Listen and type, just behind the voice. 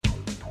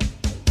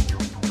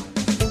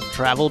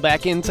Travel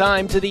back in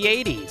time to the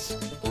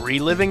 80s,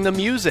 reliving the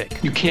music.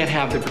 You can't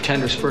have the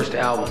Pretenders' first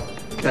album.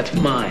 That's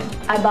mine.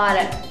 I bought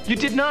it. You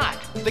did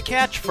not. The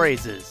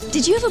catchphrases.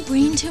 Did you have a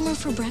brain tumor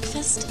for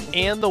breakfast?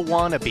 And the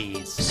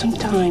wannabes.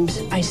 Sometimes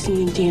I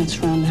see you dance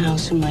around the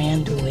house in my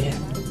underwear.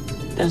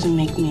 Doesn't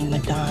make me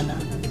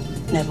Madonna.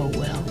 Never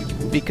will.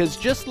 Because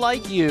just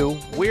like you,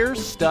 we're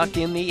stuck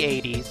in the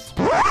 80s.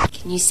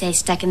 Can you say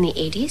stuck in the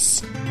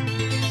 80s?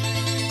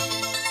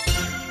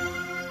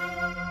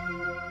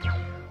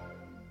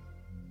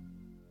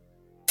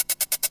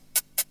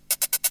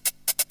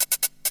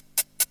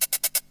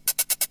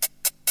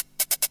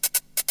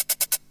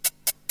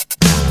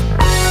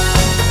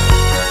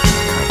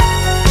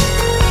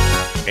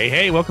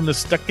 Hey, welcome to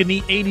Stuck in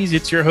the 80s.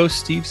 It's your host,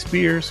 Steve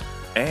Spears.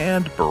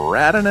 And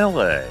Brad in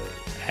LA.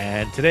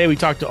 And today we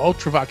talk to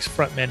Ultravox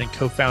frontman and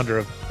co-founder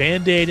of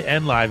Band-Aid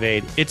and Live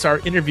Aid. It's our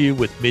interview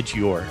with Midge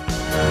Ure.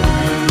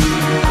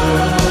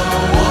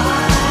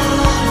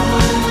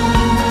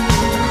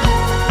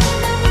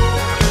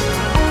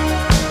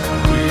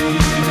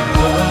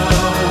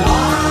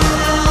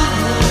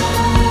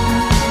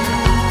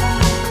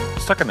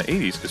 Stuck in the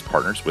 80s is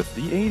partners with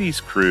the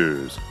 80s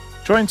Cruise.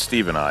 Join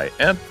Steve and I,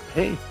 and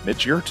hey,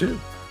 Midge Ure too,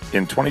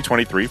 in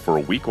 2023 for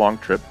a week-long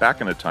trip back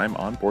in time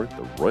on board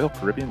the Royal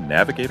Caribbean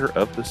Navigator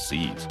of the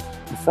Seas.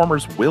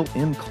 Performers will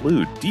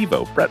include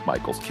Devo, Bret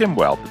Michaels, Kim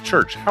Wilde, The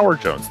Church, Howard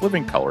Jones,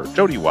 Living Colour,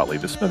 Jody Watley,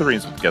 The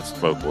Smithereens with guest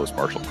vocalist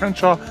Marshall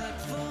Crenshaw,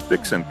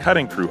 Vixen,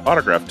 Cutting Crew,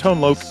 Autograph, Tone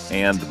Loc,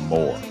 and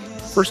more.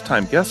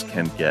 First-time guests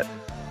can get,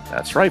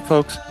 that's right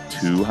folks,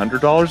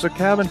 $200 of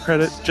cabin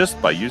credit just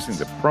by using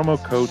the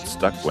promo code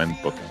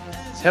STUCKWhenBooking.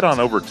 Head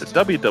on over to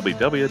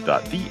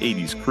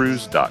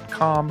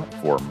www.the80scruise.com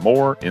for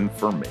more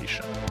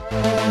information.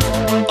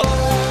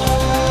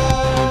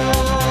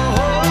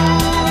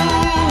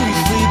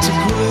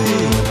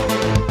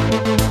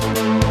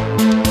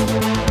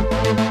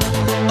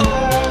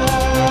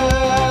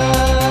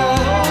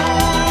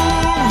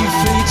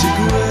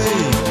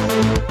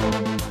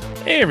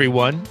 Hey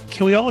everyone,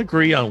 can we all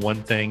agree on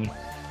one thing?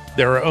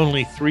 There are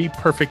only 3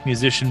 perfect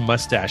musician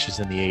mustaches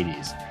in the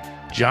 80s.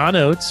 John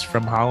Oates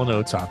from Hall &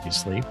 Oates,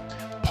 obviously.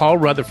 Paul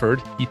Rutherford,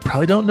 you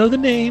probably don't know the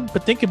name,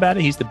 but think about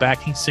it. He's the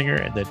backing singer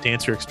and the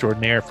dancer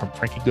extraordinaire from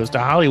Frankie Goes to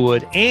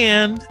Hollywood.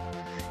 And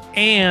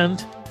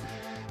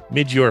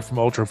Midge Ure from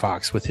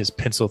Ultravox with his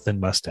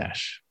pencil-thin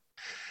mustache.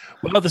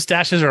 Well, the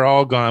stashes are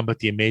all gone, but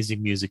the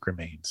amazing music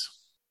remains.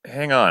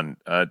 Hang on.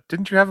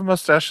 Didn't you have a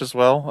mustache as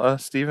well,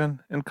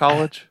 Stephen, in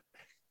college?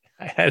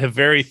 I had a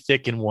very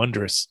thick and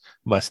wondrous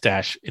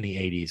mustache in the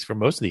 80s, for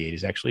most of the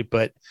 80s, actually,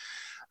 but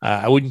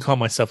I wouldn't call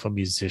myself a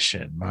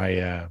musician.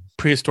 My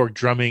prehistoric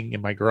drumming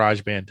in my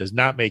garage band does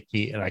not make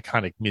me an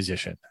iconic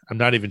musician. I'm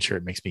not even sure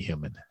it makes me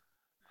human.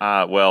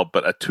 Well,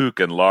 but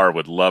Atuk and Lar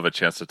would love a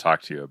chance to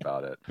talk to you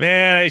about it.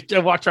 Man, I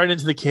walked right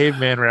into the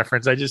caveman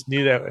reference. I just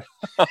knew that.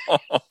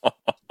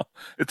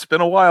 It's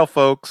been a while,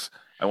 folks.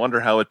 I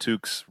wonder how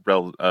Atuk's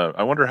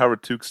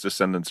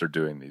descendants are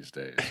doing these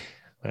days.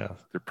 Well,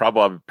 they're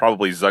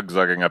probably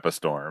zugzagging up a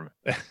storm.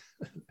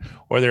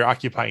 Or they're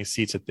occupying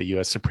seats at the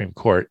U.S. Supreme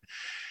Court.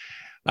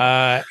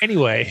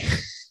 Anyway,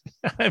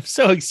 I'm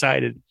so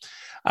excited.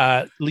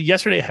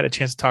 Yesterday I had a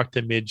chance to talk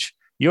to Midge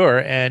Ure,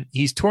 and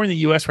he's touring the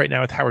U.S. right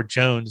now with Howard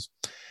Jones.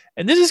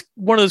 And this is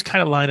one of those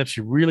kind of lineups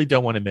you really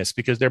don't want to miss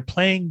because they're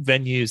playing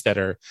venues that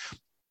are,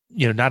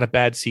 not a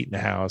bad seat in the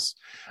house.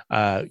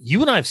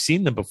 You and I have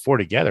seen them before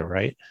together,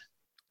 right?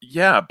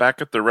 Yeah,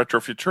 back at the Retro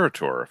Futura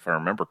tour, if I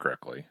remember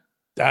correctly.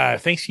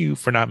 Thanks you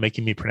for not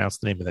making me pronounce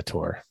the name of the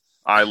tour.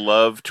 I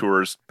love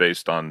tours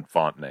based on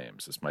font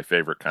names. It's my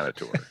favorite kind of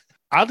tour.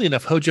 Oddly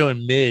enough, Hojo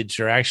and Midge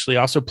are actually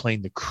also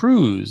playing the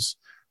Cruise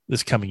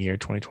this coming year,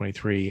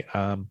 2023.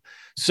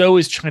 So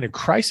is China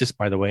Crisis,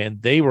 by the way,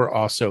 and they were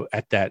also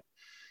at that.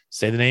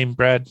 Say the name,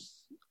 Brad.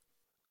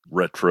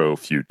 Retro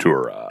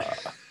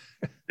Futura.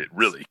 It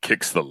really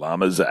kicks the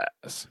llama's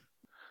ass.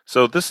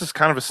 So this is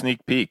kind of a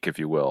sneak peek, if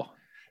you will.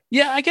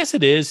 Yeah, I guess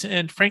it is.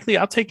 And frankly,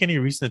 I'll take any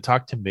reason to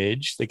talk to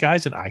Midge. The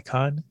guy's an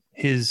icon.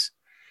 His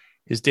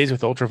days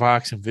with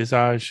Ultravox and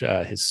Visage,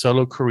 his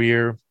solo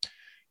career,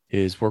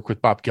 his work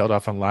with Bob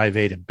Geldof on Live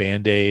Aid and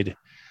Band-Aid.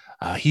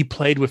 He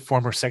played with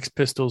former Sex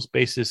Pistols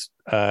bassist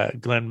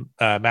Glenn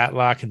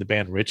Matlock in the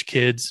band Rich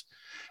Kids.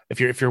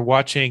 If you're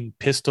watching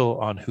Pistol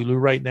on Hulu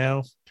right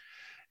now,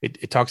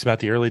 it talks about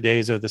the early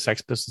days of the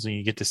Sex Pistols, and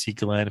you get to see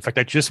Glenn. In fact,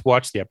 I just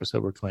watched the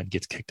episode where Glenn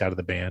gets kicked out of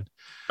the band.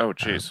 Oh,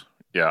 geez.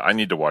 Yeah, I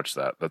need to watch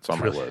that. That's on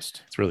my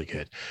list. It's really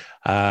good.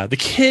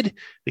 The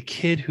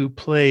kid who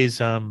plays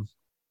Liam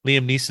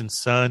Neeson's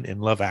son in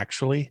Love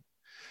Actually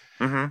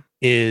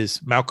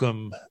is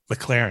Malcolm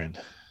McLaren.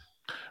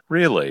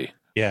 Really?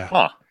 Yeah.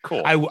 Huh,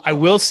 cool. I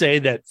will say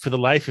that for the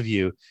life of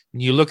you,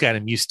 when you look at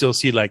him, you still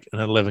see like an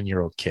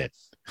 11-year-old kid.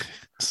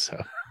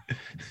 So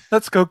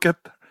let's go get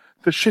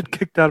the shit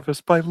kicked out of us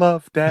by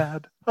love,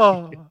 Dad.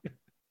 Oh.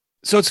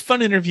 So it's a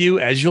fun interview.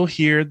 As you'll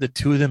hear, the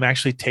two of them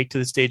actually take to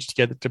the stage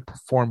together to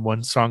perform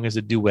one song as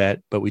a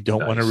duet, but we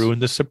don't want to ruin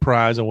the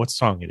surprise on what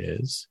song it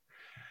is.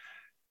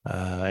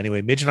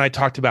 Anyway, Midge and I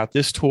talked about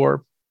this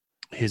tour,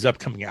 his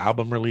upcoming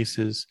album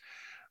releases.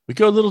 We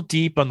go a little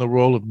deep on the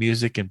role of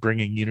music in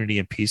bringing unity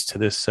and peace to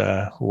this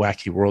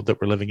wacky world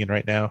that we're living in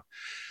right now.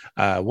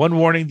 One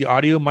warning, the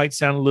audio might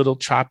sound a little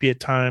choppy at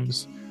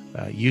times.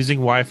 Using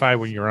Wi-Fi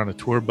when you're on a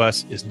tour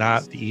bus is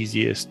not the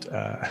easiest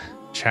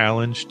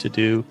challenge to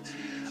do,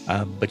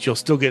 but you'll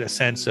still get a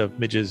sense of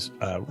Midge's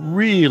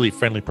really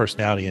friendly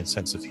personality and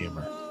sense of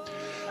humor.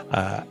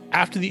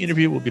 After the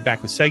interview, we'll be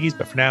back with Seggies,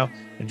 but for now,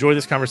 enjoy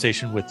this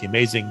conversation with the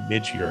amazing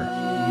Midge Ure.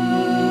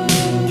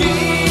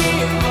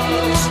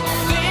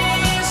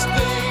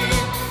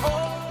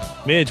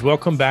 Midge,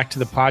 welcome back to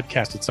the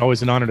podcast. It's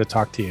always an honor to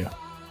talk to you.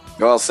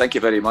 Well, thank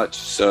you very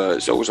much.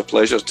 It's always a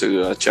pleasure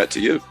to chat to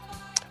you.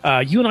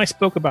 You and I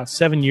spoke about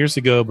 7 years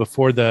ago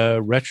before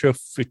the Retro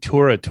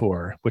Futura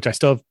tour, which I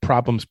still have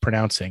problems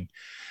pronouncing.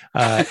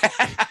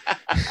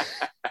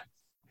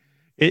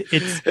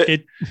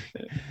 It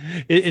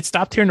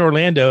stopped here in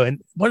Orlando,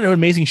 and what an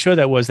amazing show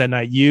that was that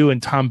night. You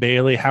and Tom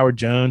Bailey, Howard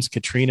Jones,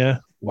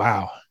 Katrina.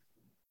 Wow.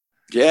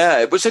 Yeah,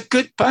 it was a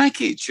good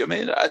package. I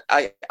mean,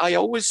 I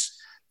always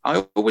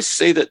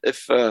say that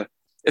if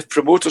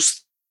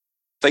promoters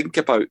think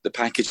about the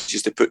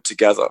packages they put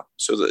together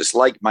so that it's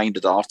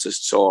like-minded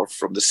artists or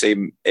from the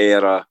same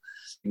era,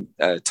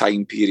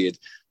 time period,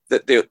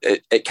 that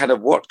it kind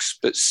of works.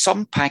 But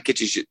some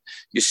packages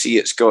you see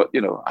it's got,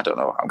 I don't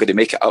know, I'm going to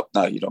make it up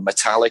now,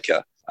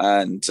 Metallica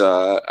and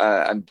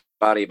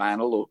Barry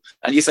Manilow,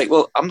 and you think,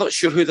 well, I'm not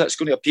sure who that's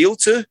going to appeal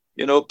to,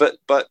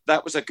 but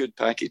that was a good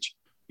package.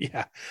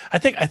 Yeah, I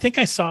think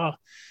I saw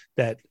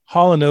that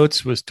Hall &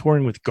 Oates was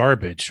touring with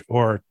Garbage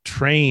or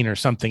Train or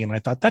something, and I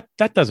thought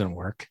that doesn't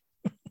work.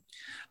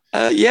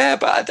 Yeah,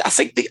 but I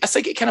think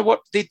it kind of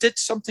worked. They did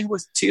something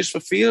with Tears for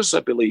Fears,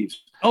 I believe.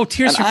 Oh,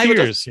 Tears for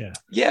Fears, yeah.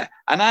 Yeah,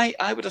 and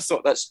I would have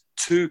thought that's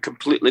two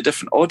completely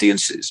different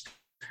audiences.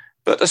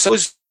 But I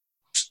suppose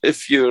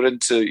if you're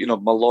into,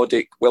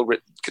 melodic,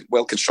 well-written,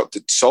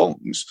 well-constructed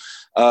songs,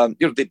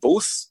 they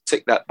both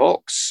tick that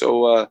box.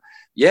 So,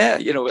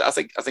 I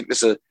think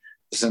there's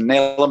an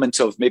element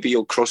of maybe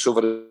you'll cross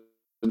over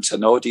into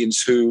an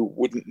audience who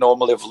wouldn't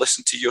normally have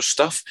listened to your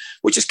stuff,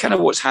 which is kind of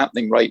what's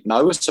happening right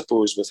now, I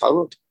suppose, with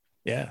Howard.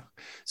 Yeah.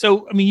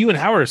 So, I mean, you and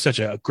Howard are such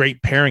a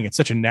great pairing. It's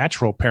such a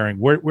natural pairing.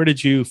 Where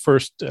did you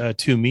first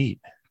two meet?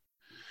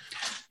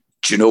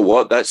 Do you know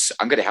what?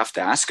 I'm going to have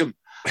to ask him.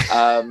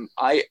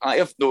 I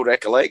have no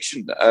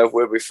recollection of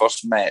where we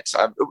first met.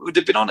 It would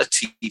have been on a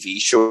TV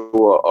show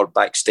or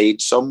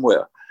backstage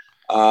somewhere.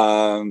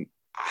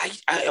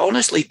 I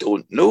honestly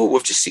don't know.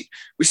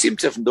 We seem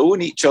to have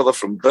known each other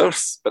from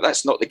birth, but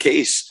that's not the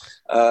case.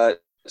 We're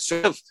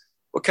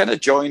kind of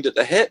joined at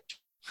the hip,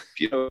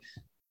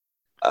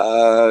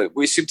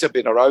 we seem to have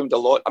been around a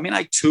lot. I mean,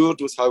 I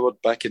toured with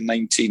Howard back in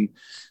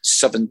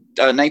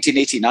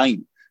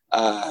 1989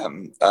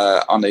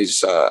 on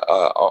his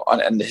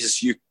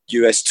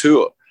US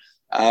tour,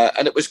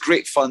 and it was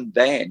great fun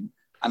then.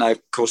 And I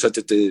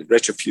did the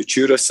Retro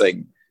Futura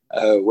thing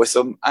with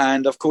him,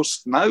 and of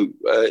course now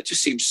it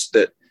just seems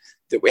that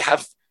we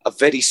have a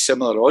very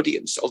similar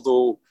audience,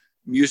 although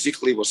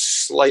musically we're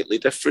slightly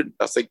different.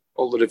 I think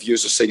all the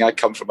reviews are saying I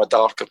come from a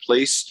darker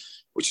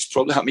place, which is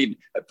probably,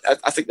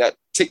 I think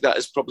take that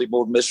as probably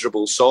more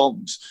miserable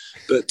songs,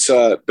 but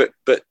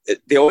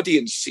the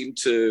audience seemed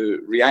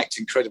to react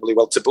incredibly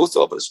well to both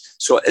of us.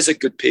 So it is a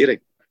good pairing.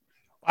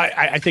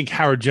 I think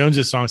Howard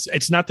Jones's songs,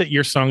 it's not that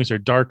your songs are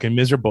dark and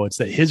miserable. It's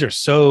that his are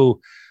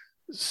so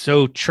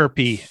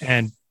chirpy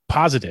and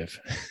positive.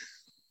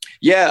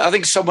 Yeah, I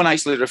think someone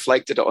actually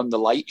reflected it on the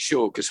light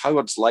show, because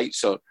Howard's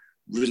lights are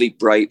really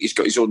bright. He's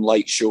got his own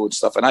light show and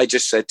stuff. And I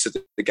just said to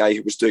the guy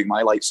who was doing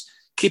my lights,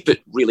 keep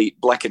it really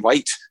black and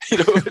white.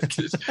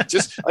 I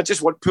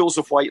just want pools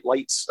of white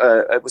lights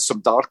with some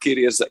dark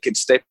areas that I can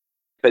step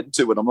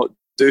into when I'm not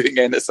doing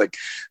anything.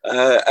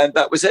 And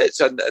that was it.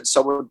 And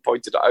someone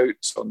pointed it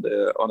out on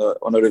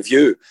a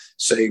review,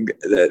 saying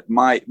that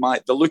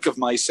the look of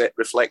my set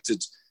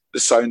reflected the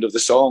sound of the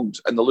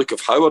songs, and the look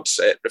of Howard's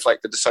set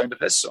reflected the sound of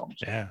his songs.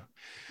 Yeah.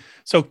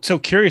 So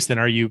curious then,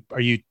 are you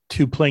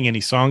two playing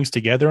any songs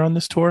together on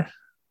this tour?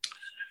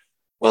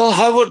 Well,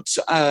 Howard,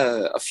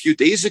 a few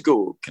days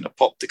ago, kind of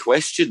popped the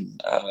question,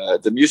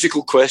 the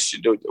musical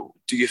question, do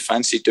you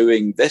fancy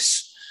doing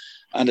this?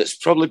 And it's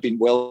probably been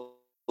well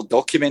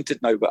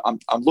documented now, but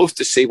I'm loath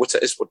to say what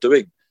it is we're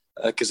doing,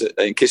 because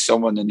in case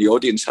someone in the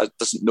audience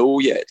doesn't know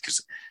yet,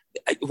 because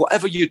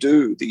whatever you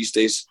do these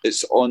days,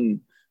 it's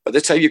on. By the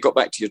time you got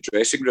back to your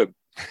dressing room,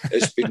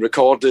 it's been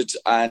recorded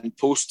and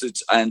posted,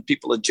 and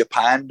people in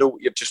Japan know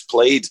what you've just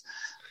played.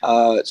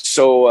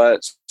 So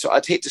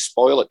I'd hate to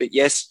spoil it, but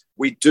yes,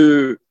 we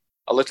do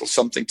a little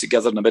something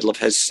together in the middle of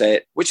his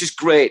set, which is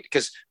great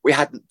because we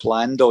hadn't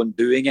planned on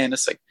doing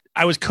anything.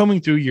 I was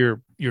combing through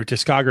your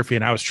discography,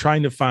 and I was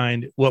trying to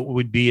find what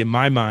would be, in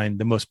my mind,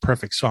 the most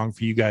perfect song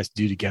for you guys to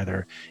do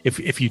together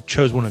if you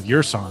chose one of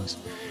your songs.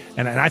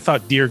 And I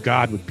thought Dear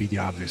God would be the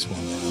obvious one.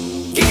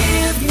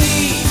 Give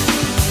me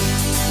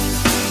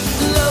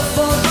love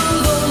for the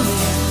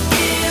lonely.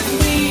 Give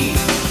me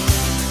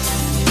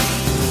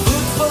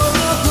food for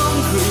the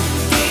hungry.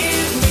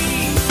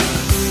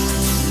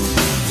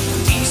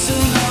 Give me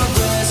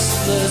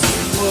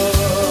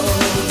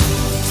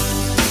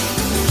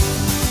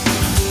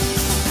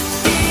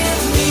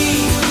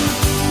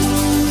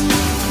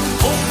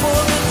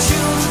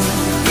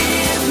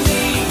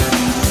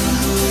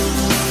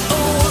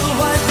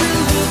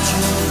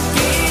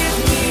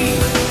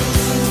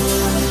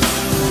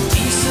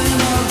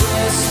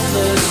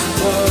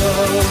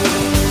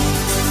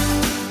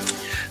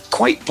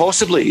Quite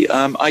possibly.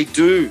 I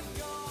do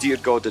Dear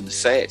God in the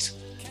set.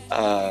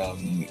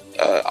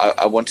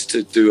 I wanted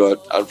to do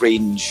a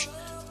range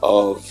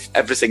of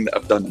everything that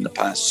I've done in the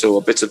past. So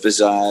a bit of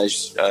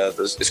Visage.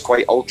 It's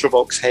quite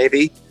Ultravox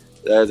heavy,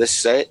 this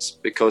set,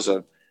 because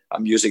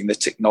I'm using the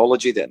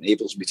technology that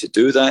enables me to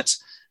do that.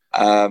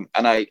 And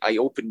I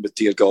opened with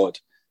Dear God.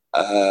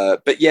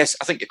 But yes,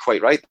 I think you're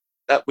quite right.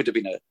 That would have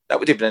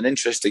been an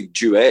interesting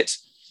duet.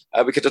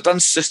 We could have done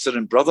Sister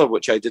and Brother,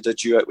 which I did a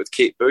duet with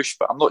Kate Bush,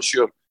 but I'm not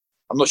sure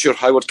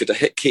Howard could have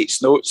hit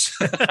Kate's notes.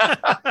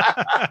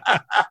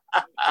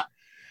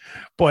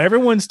 Boy,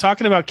 everyone's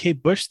talking about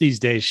Kate Bush these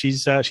days.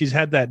 She's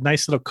had that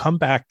nice little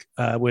comeback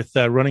with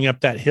Running Up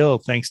That Hill,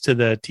 thanks to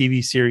the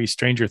TV series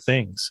Stranger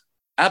Things.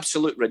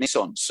 Absolute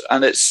renaissance,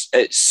 and it's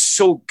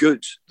so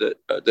good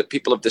that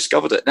people have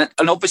discovered it,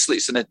 and obviously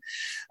it's an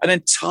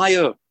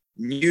entire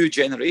new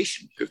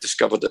generation who've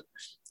discovered it.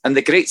 And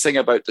the great thing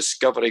about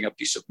discovering a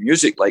piece of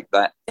music like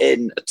that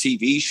in a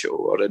TV show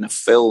or in a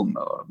film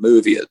or a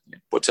movie, or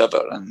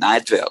whatever, an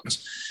advert,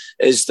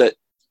 is that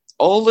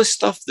all the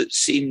stuff that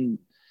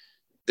seems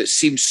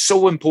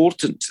so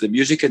important to the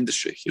music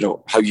industry,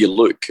 how you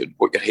look and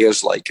what your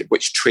hair's like and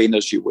which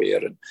trainers you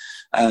wear and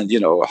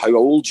how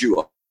old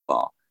you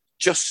are,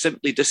 just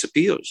simply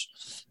disappears.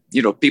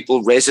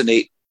 People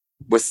resonate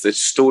with the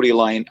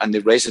storyline, and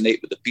they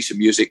resonate with the piece of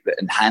music that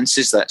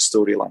enhances that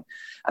storyline.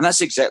 And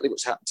that's exactly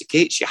what's happened to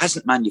Kate. She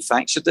hasn't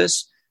manufactured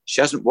this. She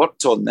hasn't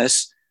worked on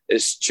this.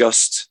 It's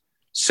just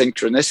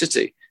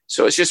synchronicity.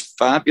 So it's just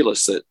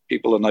fabulous that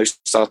people are now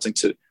starting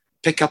to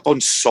pick up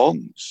on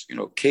songs.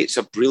 Kate's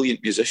a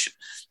brilliant musician.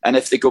 And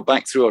if they go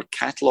back through her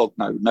catalogue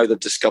now they've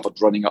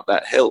discovered Running Up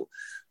That Hill,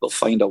 they'll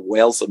find a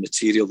wealth of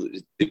material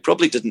that they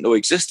probably didn't know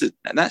existed.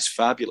 And that's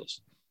fabulous.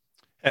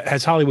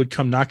 Has Hollywood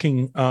come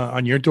knocking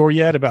on your door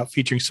yet about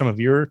featuring some of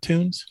your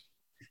tunes?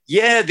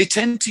 Yeah, they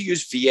tend to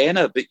use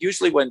Vienna, but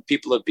usually when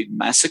people have been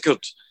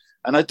massacred,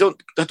 and I don't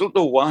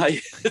know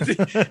why.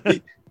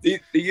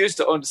 they used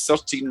it on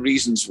 13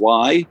 Reasons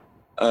Why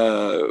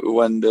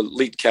when the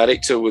lead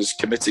character was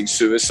committing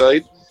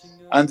suicide,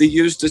 and they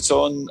used it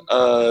on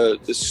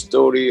the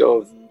story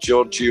of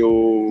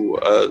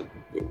Giorgio.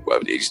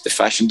 He's the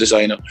fashion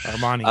designer,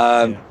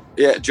 Armani.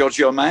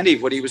 Giorgio Armani,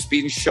 when he was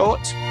being shot.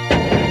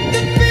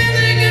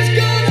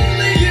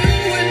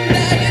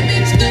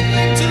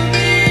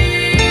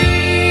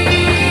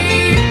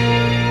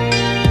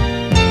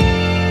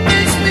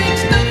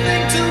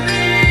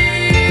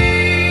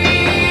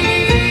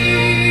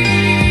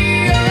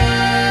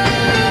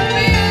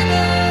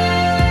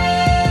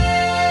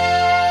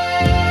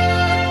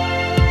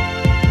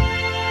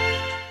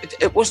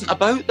 It wasn't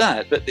about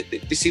that, but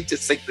they seem to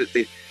think that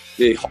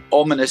the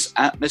ominous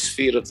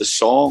atmosphere of the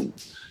song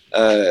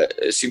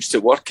seems to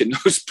work in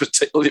those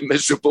particularly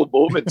miserable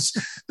moments.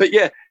 But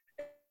yeah,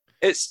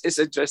 it's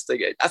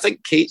interesting. I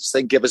think Kate's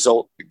thing gives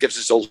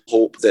us all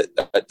hope that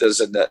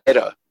there's an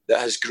era that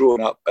has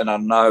grown up and are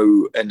now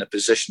in the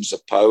positions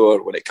of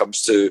power when it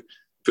comes to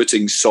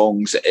putting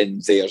songs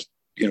in their,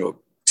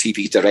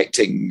 TV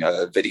directing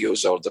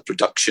videos or the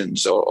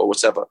productions or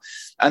whatever.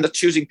 And they're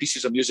choosing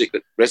pieces of music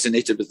that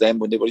resonated with them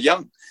when they were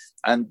young.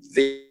 And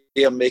they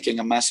are making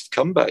a massive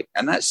comeback.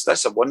 And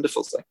that's a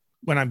wonderful thing.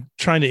 When I'm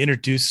trying to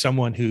introduce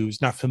someone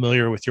who's not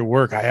familiar with your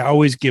work, I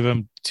always give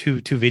them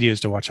two videos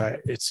to watch.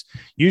 It's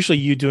usually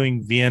you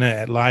doing Vienna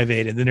at Live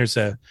Aid, and then there's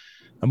a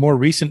more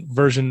recent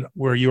version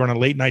where you're on a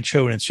late night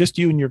show and it's just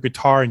you and your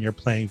guitar and you're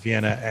playing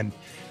Vienna. And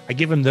I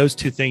give them those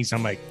two things.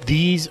 I'm like,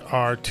 these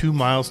are two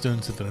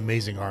milestones of an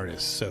amazing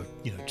artist. So,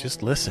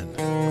 just listen.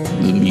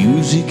 The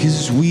music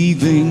is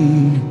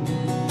weaving.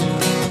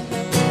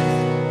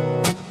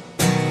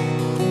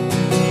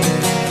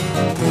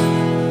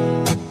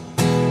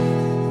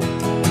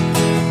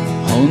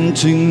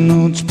 Haunting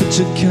notes,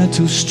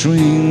 pizzicato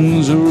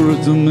strings, a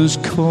rhythm is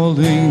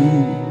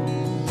calling.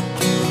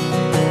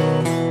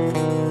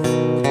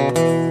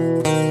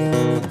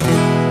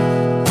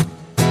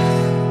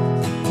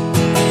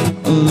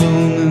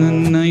 Alone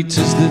in the night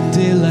as the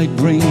daylight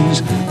brings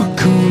a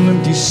cool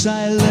empty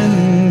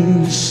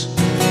silence.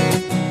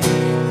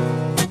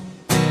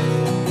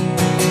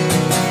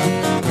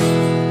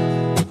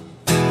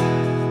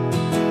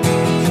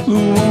 The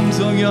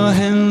warmth of your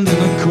hand in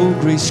the cold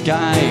grey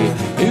sky,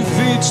 it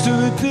fades to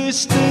the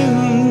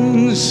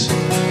distance.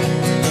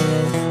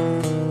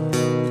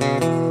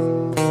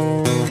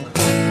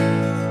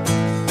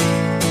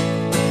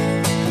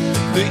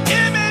 The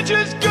image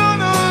is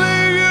gonna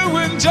leave you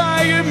and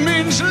die. It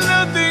means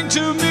nothing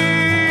to me.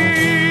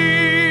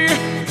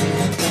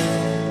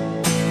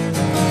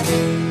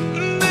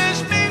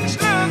 This means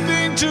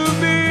nothing to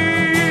me.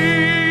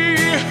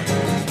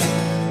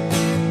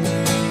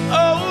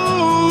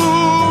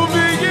 Oh,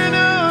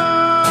 beginner.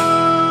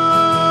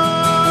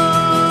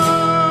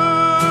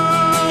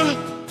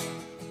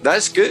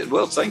 That's good.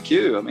 Well, thank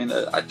you. I mean,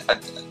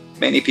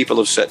 many people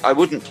have said I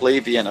wouldn't play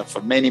Vienna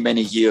for many,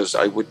 many years.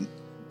 I wouldn't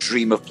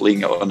dream of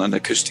playing it on an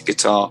acoustic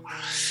guitar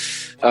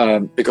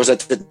because I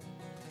didn't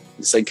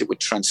think it would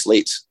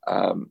translate.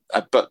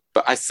 But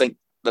I think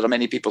there are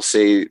many people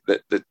say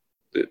that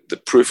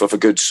the proof of a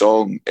good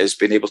song is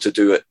being able to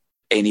do it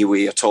any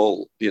way at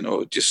all.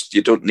 Just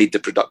you don't need the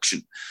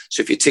production.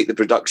 So if you take the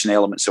production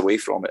elements away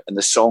from it and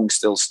the song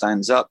still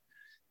stands up,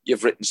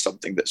 you've written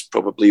something that's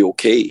probably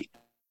okay.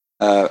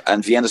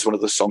 And Vienna's one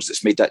of those songs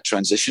that's made that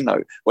transition now.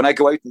 When I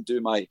go out and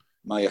do my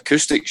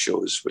acoustic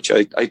shows, which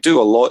I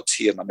do a lot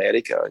here in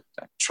America,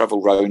 I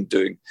travel around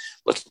doing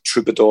little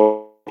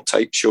troubadour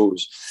type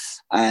shows,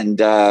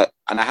 and I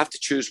have to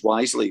choose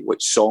wisely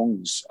which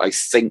songs I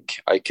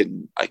think I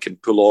can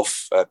pull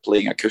off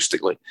playing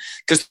acoustically,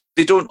 because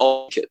they don't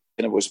all get.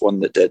 There was one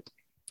that did.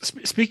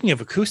 Speaking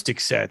of acoustic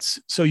sets,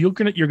 so you're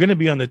gonna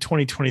be on the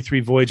 2023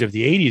 Voyage of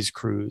the 80s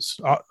cruise,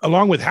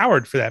 along with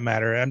Howard, for that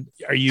matter. And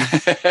are you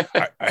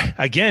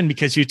again,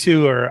 because you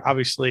two are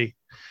obviously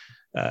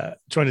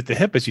joined at the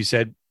hip, as you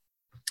said?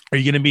 Are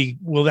you going to be?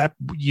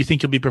 You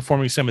think you'll be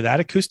performing some of that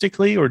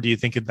acoustically, or do you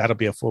think that'll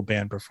be a full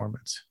band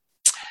performance?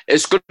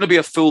 It's going to be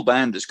a full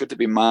band. It's going to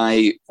be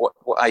my what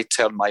I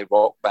term my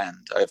rock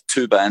band. I have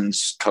two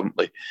bands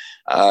currently,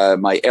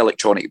 my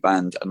electronic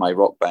band and my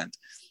rock band,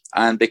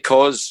 and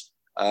because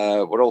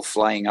we're all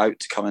flying out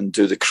to come and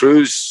do the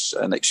cruise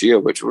next year,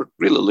 which we're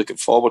really looking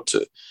forward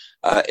to.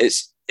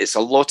 It's a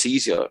lot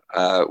easier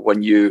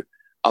when you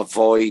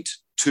avoid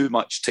too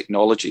much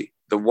technology.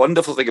 The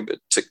wonderful thing about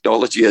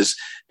technology is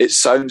it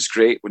sounds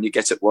great when you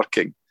get it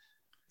working.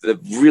 The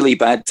really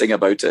bad thing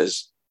about it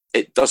is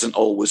it doesn't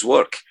always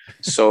work.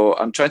 So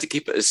I'm trying to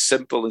keep it as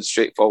simple and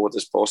straightforward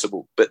as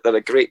possible. But they're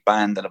a great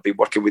band, and I've been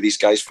working with these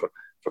guys for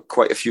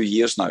quite a few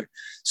years now.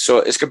 So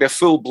it's going to be a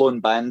full-blown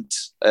band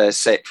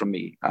set from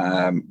me,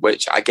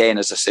 which, again,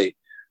 as I say,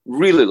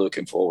 really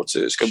looking forward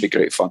to. It's going to be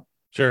great fun.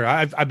 Sure.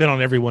 I've been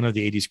on every one of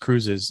the 80s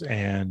cruises,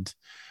 and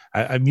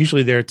I'm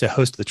usually there to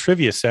host the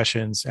trivia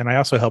sessions, and I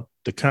also help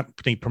the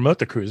company promote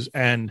the cruise.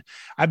 And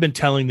I've been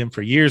telling them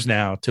for years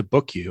now to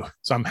book you.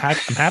 So I'm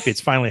happy it's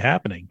finally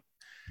happening.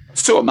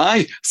 So am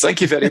I.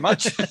 Thank you very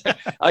much.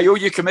 I owe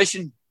you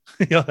commission.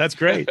 Yeah, that's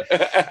great.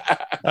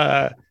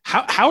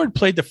 Howard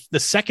played the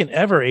second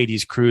ever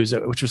 80s cruise,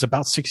 which was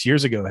about 6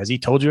 years ago. Has he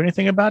told you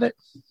anything about it?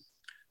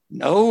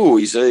 No,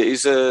 he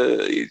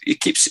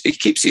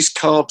keeps his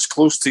cards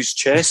close to his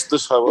chest,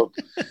 this Howard.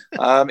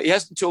 He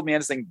hasn't told me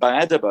anything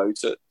bad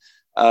about it.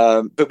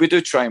 But we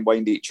do try and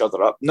wind each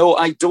other up. No,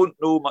 I don't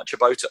know much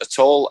about it at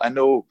all. I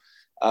know,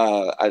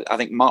 I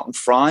think Martin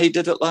Fry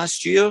did it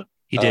last year.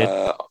 He did.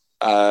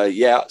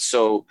 Yeah.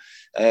 So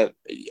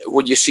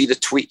when you see the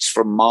tweets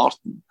from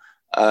Martin,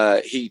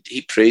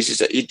 he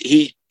praises it.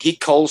 He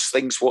calls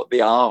things what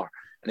they are.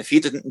 And if he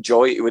didn't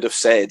enjoy it, he would have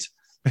said.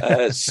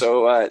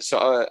 So I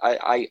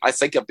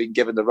think I've been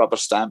given the rubber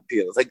stamp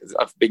here. I think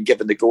I've been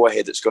given the go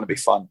ahead. It's going to be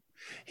fun.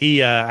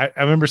 I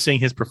remember seeing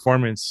his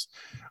performance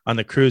on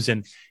the cruise,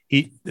 and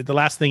the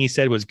last thing he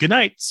said was, "Good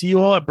night. See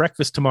you all at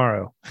breakfast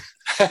tomorrow."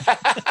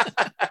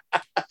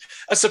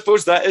 I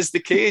suppose that is the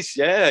case.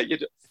 Yeah.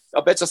 I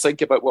better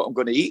think about what I'm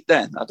going to eat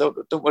then. I don't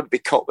want to be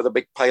caught with a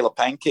big pile of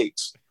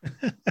pancakes.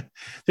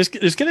 There's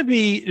going to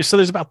be, so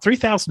there's about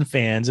 3,000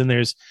 fans, and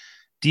there's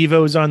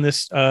Devo's on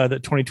this, the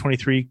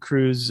 2023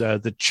 cruise,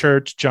 The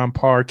Church, John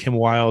Parr, Kim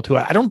Wilde, who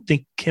I don't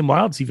think Kim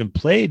Wilde's even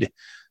played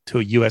to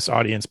a U.S.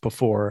 audience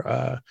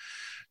before.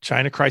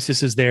 China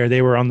Crisis is there.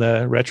 They were on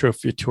the Retro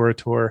Futura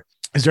tour.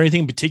 Is there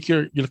anything in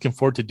particular you're looking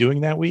forward to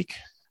doing that week?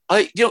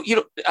 I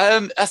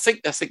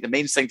think the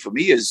main thing for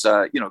me is,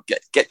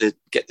 get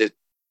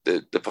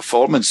the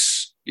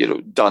performance,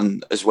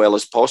 done as well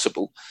as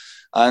possible,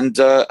 and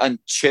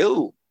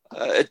chill.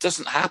 It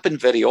doesn't happen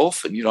very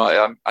often.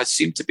 I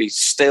seem to be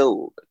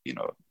still,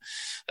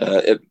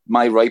 at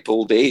my ripe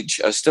old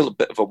age, I'm still a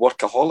bit of a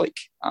workaholic.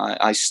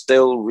 I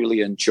still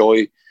really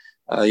enjoy,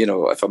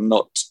 if I'm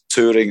not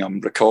touring,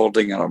 I'm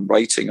recording or I'm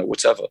writing or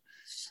whatever.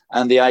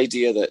 And the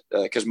idea that,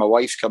 because my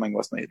wife's coming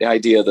with me, the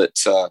idea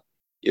that,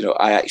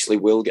 I actually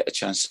will get a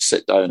chance to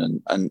sit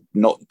down and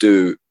not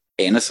do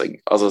anything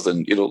other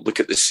than look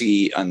at the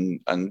sea and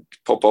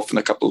pop off in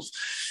a couple of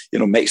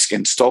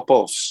Mexican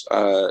stop-offs.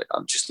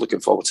 I'm just looking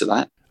forward to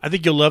that. I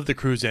think you'll love the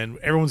cruise, and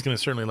everyone's going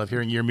to certainly love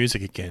hearing your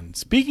music again.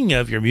 Speaking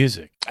of your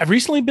music, I've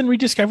recently been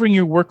rediscovering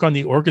your work on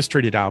the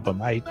orchestrated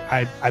album.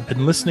 I've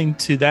been listening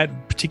to that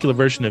particular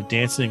version of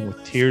Dancing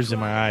with Tears in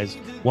My Eyes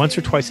once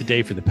or twice a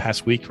day for the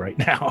past week right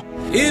now.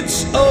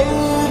 It's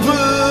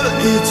over,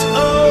 it's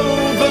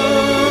over.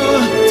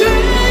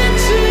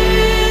 Dancing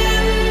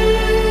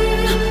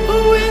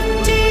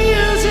with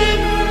tears in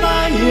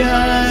my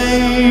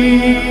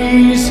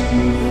eyes,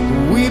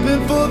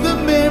 weeping for the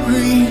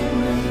memory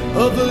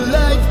of a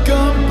life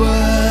gone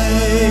by.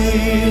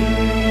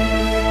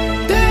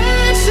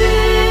 Dancing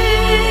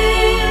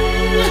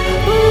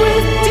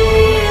with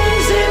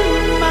tears in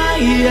my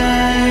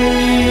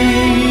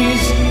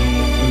eyes,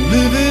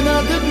 living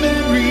out the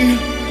memory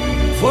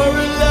for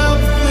a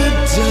love that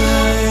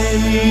died.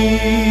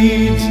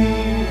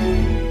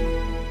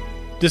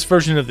 This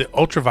version of the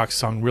Ultravox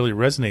song really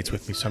resonates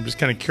with me, so I'm just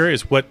kind of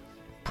curious what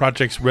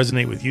projects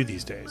resonate with you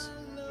these days.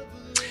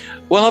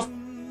 Well,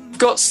 I've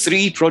got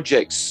 3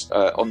 projects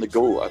on the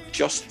go. I've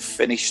just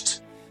finished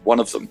one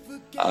of them,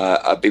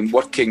 I've been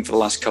working for the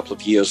last couple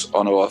of years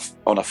on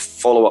a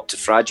follow-up to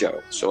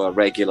Fragile, so a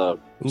regular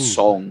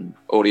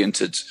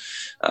song-oriented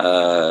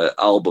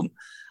album.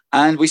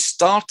 And we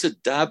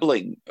started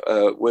dabbling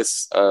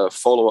with a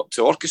follow-up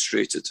to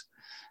Orchestrated.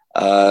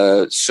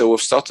 So we've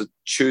started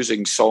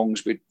choosing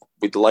songs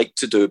we'd like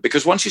to do,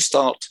 because once you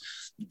start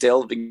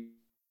delving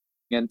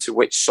into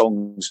which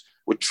songs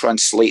would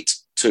translate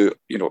to,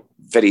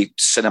 very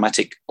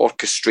cinematic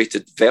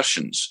orchestrated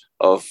versions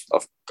of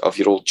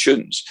your old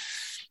tunes,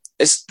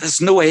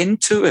 there's no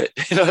end to it.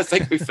 I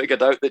think we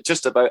figured out that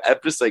just about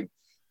everything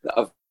that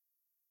I've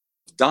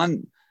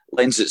done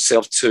lends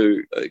itself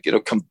to,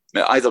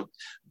 either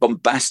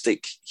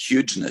bombastic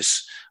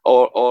hugeness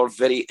or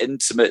very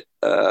intimate,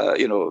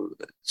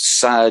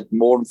 sad,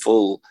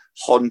 mournful,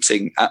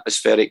 haunting,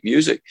 atmospheric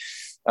music.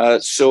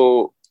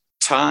 So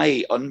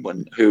Ty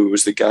Unwin, who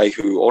was the guy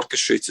who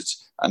orchestrated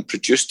and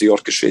produced the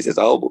Orchestrated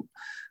album,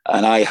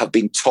 and I have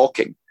been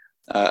talking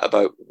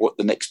about what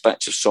the next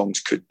batch of songs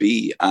could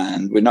be.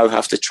 And we now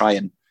have to try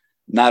and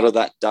narrow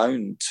that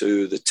down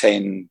to the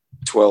 10,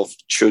 12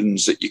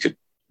 tunes that you could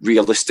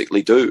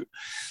realistically do.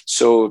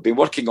 So I've been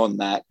working on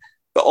that.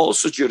 But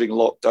also during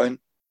lockdown,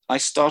 I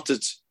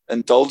started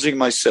indulging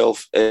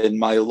myself in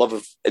my love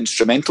of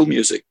instrumental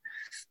music.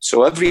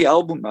 So every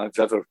album I've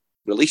ever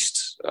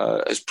released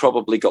has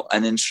probably got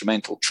an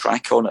instrumental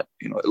track on it,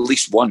 at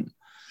least one.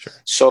 Sure.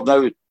 So I've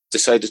now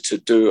decided to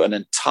do an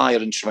entire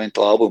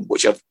instrumental album,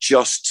 which I've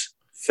just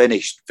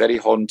finished. Very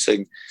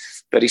haunting,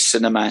 very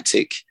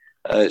cinematic.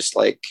 It's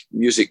like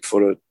music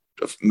for a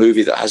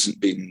movie that hasn't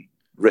been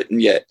written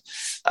yet.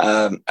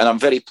 And I'm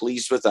very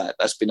pleased with that.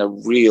 That's been a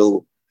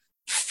real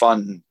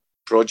fun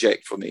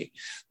project for me.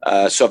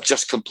 So I've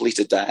just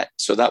completed that.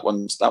 So that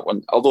one,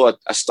 although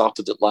I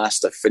started it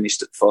last, I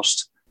finished it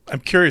first. I'm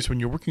curious, when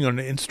you're working on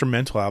an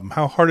instrumental album,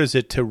 how hard is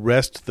it to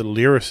rest the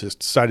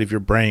lyricist side of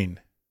your brain?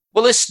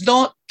 Well, it's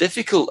not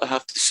difficult, I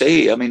have to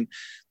say. I mean,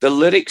 the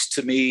lyrics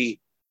to me,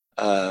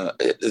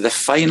 the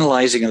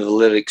finalizing of the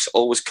lyrics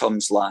always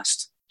comes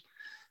last.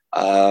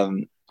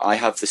 I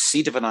have the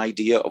seed of an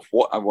idea of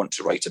what I want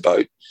to write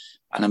about,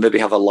 and I maybe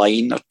have a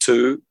line or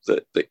two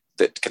that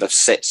kind of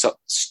sets up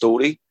the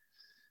story.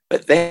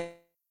 But then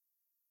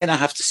I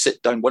have to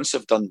sit down, once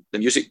I've done the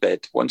music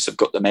bed, once I've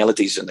got the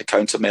melodies and the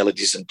counter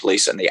melodies in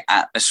place and the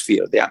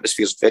atmosphere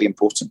is very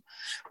important.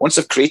 Once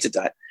I've created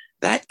that,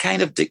 that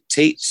kind of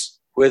dictates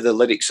where the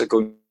lyrics are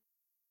going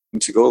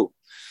to go.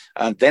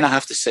 And then I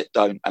have to sit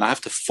down and I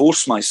have to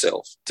force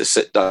myself to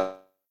sit down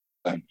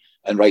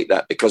and write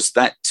that, because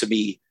that to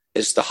me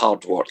is the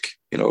hard work.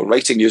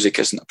 Writing music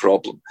isn't a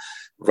problem.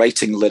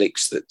 Writing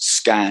lyrics that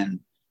scan,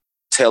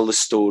 tell the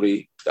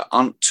story, that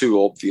aren't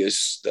too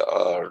obvious, that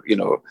are,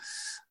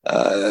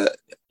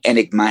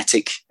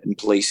 enigmatic in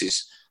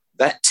places,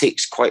 that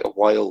takes quite a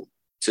while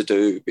to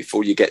do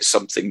before you get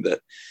something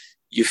that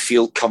you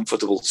feel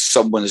comfortable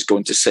someone is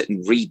going to sit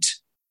and read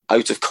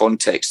out of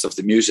context of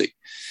the music.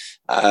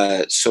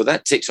 So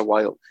that takes a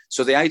while.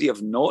 So the idea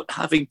of not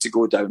having to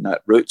go down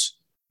that route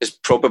is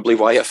probably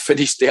why I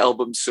finished the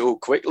album so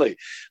quickly.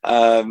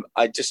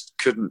 I just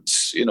couldn't,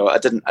 I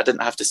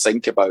didn't have to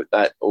think about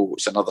that. Oh,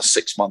 it's another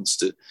 6 months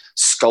to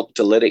sculpt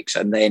the lyrics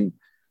and then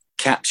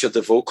capture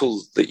the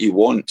vocal that you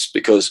want,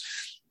 because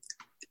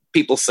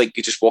people think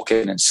you just walk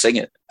in and sing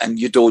it, and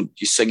you don't.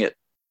 You sing it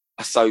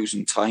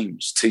 1,000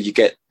 times till you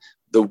get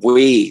the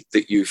way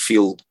that you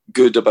feel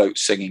good about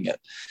singing it.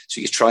 So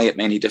you try it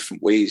many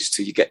different ways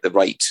till you get the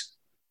right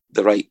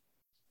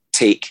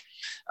take.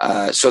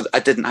 So I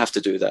didn't have to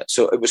do that.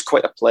 So it was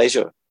quite a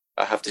pleasure,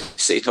 I have to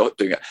say, not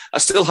doing it. I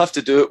still have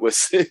to do it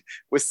with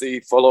the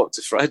follow-up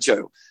to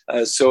Fragile.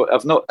 So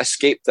I've not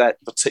escaped that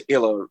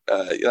particular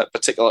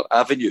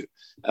avenue.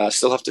 I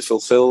still have to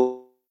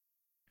fulfill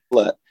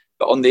that.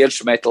 But on the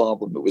instrumental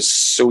album, it was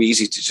so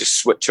easy to just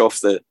switch off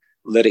the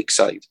lyric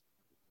side.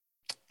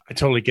 I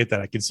totally get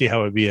that. I can see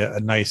how it would be a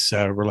nice,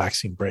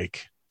 relaxing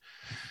break.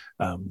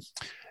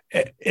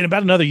 In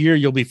about another year,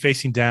 you'll be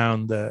facing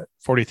down the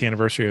 40th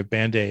anniversary of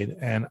Band Aid.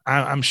 And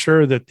I'm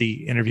sure that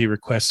the interview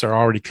requests are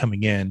already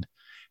coming in.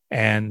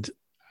 And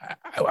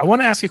I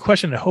want to ask you a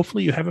question that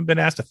hopefully you haven't been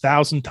asked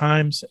 1,000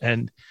 times.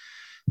 And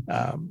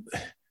I'm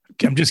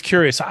just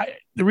curious.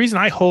 The reason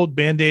I hold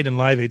Band Aid and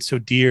Live Aid so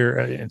dear,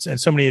 and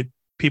so many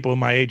people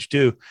my age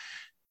do,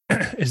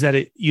 is that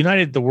it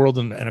united the world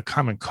in a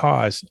common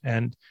cause.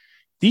 And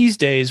these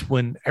days,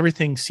 when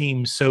everything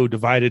seems so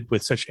divided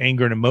with such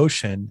anger and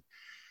emotion,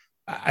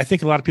 I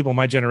think a lot of people in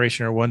my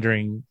generation are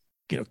wondering,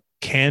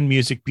 can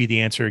music be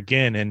the answer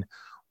again? And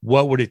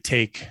what would it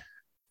take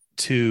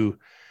to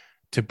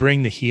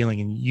bring the healing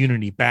and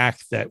unity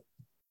back that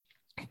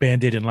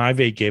Band Aid and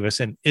Live Aid gave us?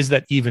 And is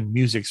that even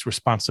music's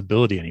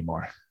responsibility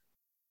anymore?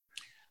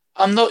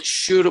 I'm not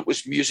sure it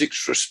was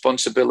music's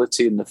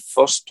responsibility in the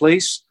first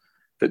place,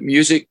 but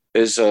music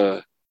is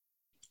a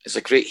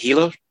great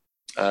healer.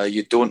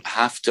 You don't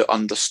have to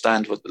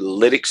understand what the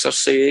lyrics are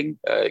saying.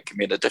 It can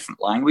be in a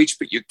different language,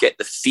 but you get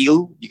the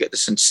feel, you get the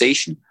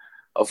sensation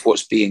of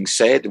what's being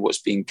said and what's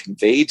being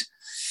conveyed.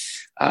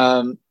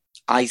 I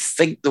I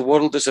think the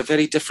world is a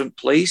very different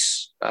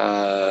place.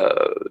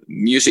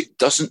 Music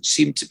doesn't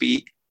seem to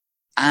be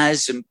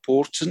as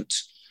important,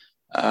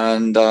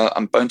 and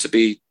I'm bound to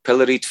be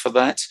pilloried for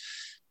that.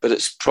 But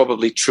it's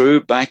probably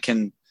true. Back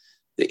in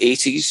the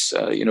 80s,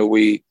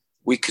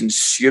 we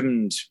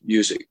consumed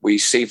music. We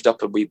saved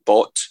up and we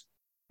bought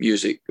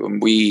music,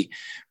 and we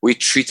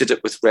treated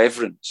it with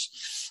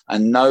reverence.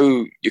 And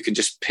now you can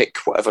just pick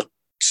whatever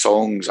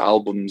songs,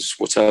 albums,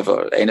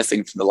 whatever,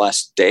 anything from the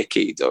last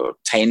decade or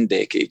 10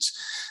 decades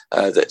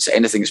that's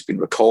anything that's been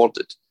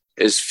recorded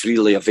is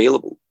freely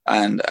available.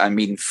 And I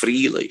mean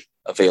freely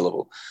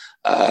available.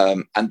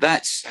 And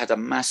that's had a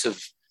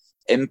massive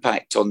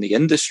impact on the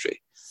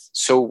industry.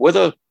 So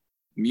whether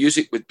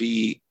music would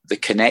be the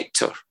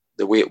connector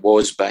the way it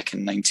was back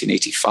in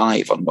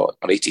 1985 or not,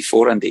 or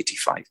 84 and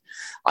 85,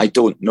 I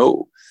don't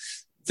know.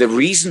 The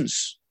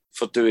reasons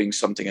for doing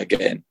something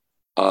again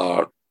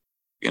are,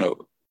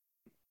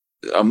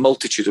 a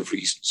multitude of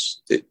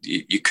reasons that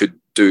you could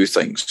do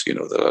things. There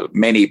are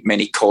many,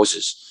 many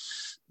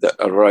causes that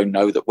are around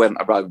now that weren't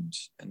around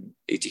in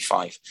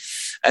 85.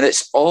 And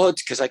it's odd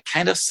because I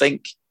kind of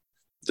think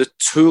the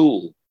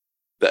tool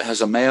that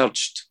has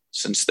emerged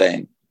since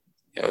then,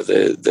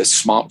 the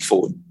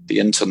smartphone, the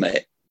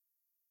internet,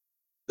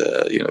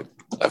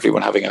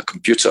 everyone having a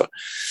computer,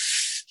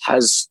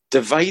 has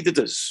divided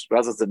us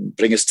rather than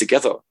bring us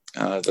together.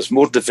 There's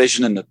more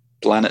division in the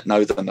planet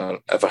now than there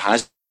ever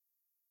has.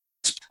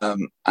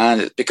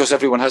 And because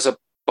everyone has a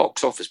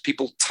box office,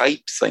 people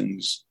type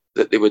things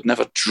that they would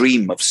never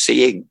dream of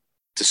saying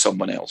to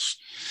someone else.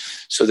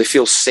 So they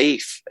feel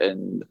safe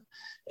in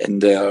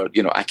their,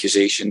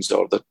 accusations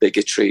or the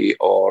bigotry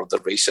or the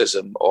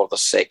racism or the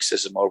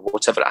sexism or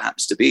whatever it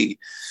happens to be.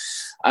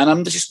 And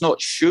I'm just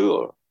not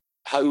sure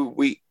how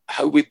we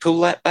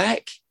pull that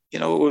back.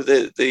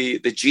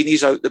 The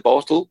genie's out the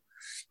bottle,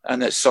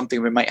 and it's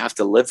something we might have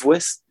to live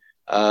with.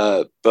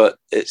 But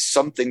it's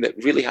something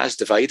that really has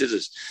divided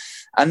us.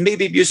 And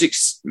maybe music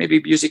is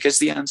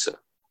the answer.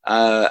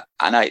 And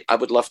I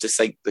would love to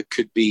think there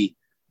could be,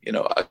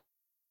 a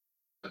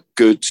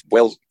good,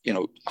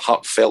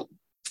 heartfelt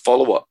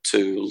follow-up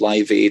to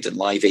Live Aid and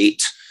Live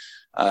 8.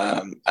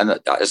 And as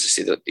I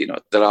say, that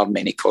there are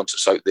many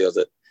concerts out there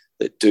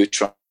that do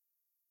try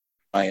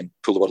and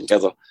pull the world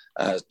together,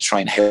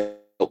 try and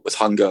help with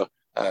hunger,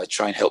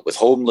 try and help with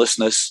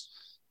homelessness,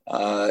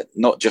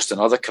 not just in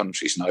other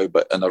countries now,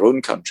 but in our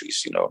own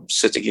countries. I'm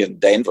sitting here in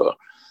Denver,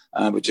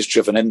 we've just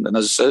driven in, and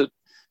as I said,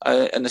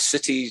 in the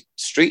city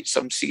streets,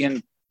 I'm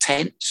seeing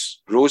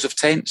tents, rows of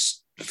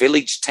tents,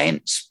 village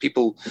tents,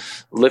 people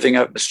living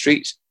out in the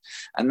streets,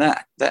 and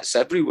that's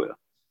everywhere.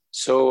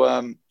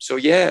 So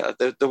yeah,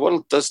 the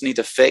world does need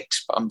a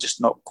fix, but I'm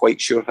just not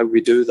quite sure how we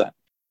do that.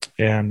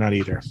 Yeah, I'm not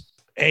either.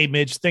 Hey,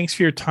 Midge, thanks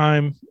for your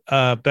time.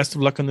 Best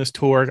of luck on this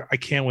tour. I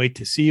can't wait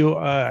to see you.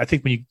 I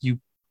think when I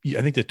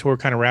think the tour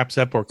kind of wraps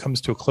up or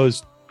comes to a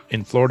close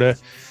in Florida,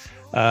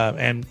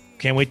 and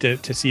can't wait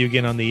to see you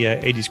again on the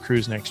 80s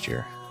cruise next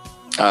year.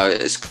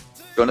 It's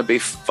going to be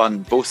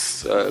fun,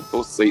 both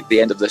the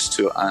end of this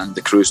tour and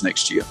the cruise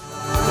next year.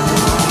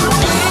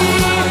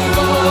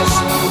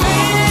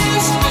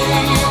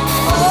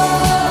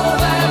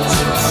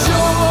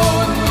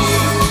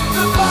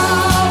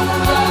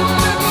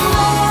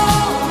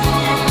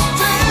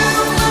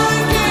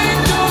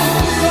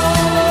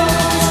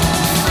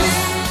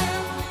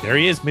 There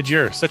he is, Midge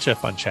Ure. Such a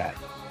fun chat.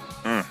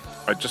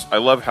 I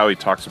love how he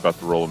talks about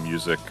the role of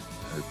music,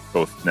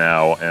 both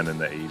now and in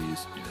the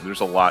 80s.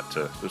 There's a lot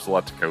to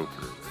go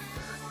through.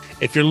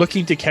 If you're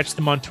looking to catch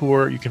them on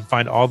tour, you can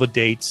find all the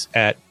dates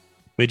at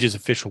Midge's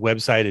official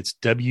website. It's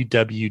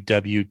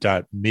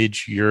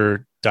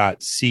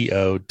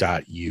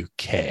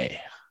www.midgeure.co.uk.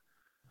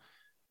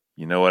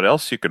 You know what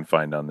else you can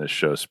find on this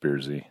show,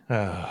 Spearsy?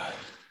 The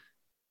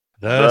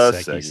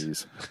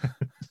Seggies.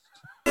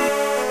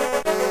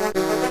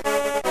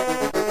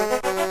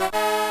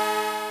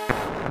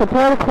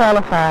 Prepare to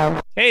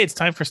qualify. Hey, it's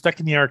time for Stuck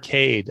in the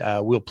Arcade.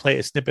 We'll play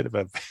a snippet of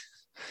an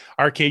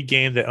arcade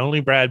game that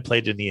only Brad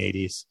played in the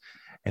 80s.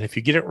 And if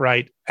you get it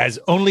right, as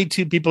only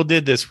 2 people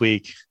did this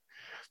week,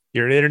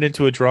 you're entered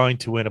into a drawing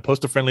to win a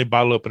postal-friendly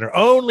bottle opener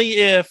only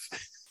if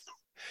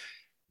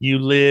you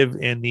live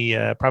in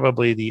the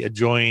probably the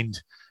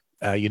adjoined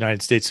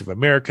United States of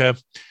America.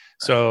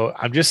 So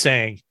I'm just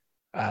saying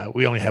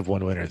we only have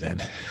one winner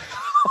then.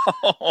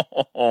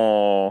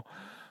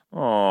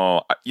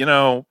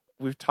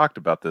 We've talked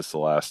about this the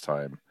last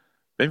time.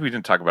 Maybe we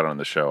didn't talk about it on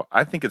the show.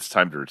 I think it's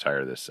time to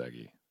retire this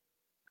Seggy.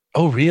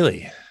 Oh,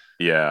 really?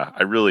 Yeah,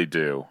 I really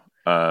do.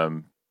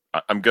 I'm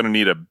going to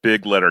need a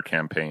big letter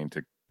campaign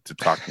to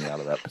talk me out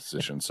of that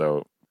position.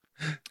 So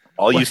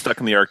all you Stuck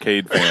in the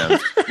Arcade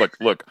fans,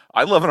 look,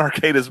 I love an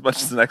arcade as much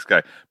as the next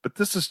guy, but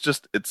this is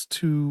just,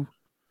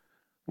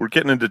 we're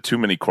getting into too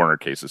many corner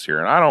cases here.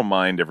 And I don't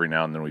mind every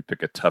now and then we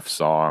pick a tough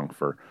song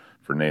for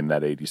Name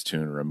That 80s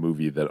Tune or a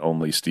movie that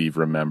only Steve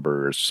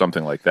remembers,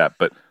 something like that.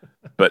 But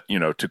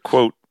to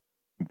quote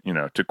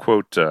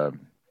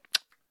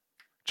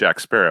Jack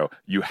Sparrow,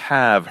 you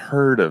have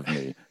heard of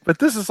me. But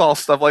this is all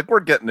stuff like we're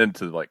getting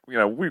into, like, you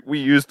know, we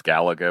used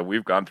Galaga.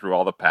 We've gone through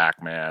all the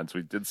Pac-Mans.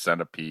 We did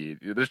Centipede.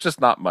 There's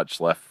just not much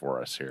left for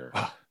us here.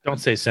 Oh, don't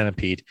say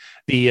Centipede.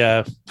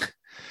 The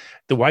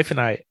wife and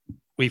I,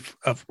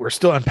 we're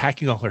still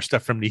unpacking all our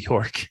stuff from New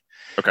York.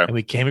 Okay. And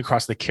we came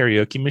across the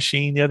karaoke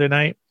machine the other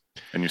night.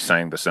 And you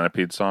sang the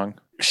Centipede song?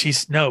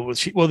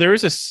 There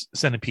is a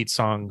Centipede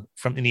song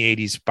from in the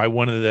 80s by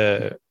one of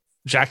the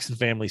Jackson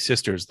family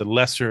sisters, the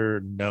lesser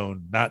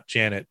known, not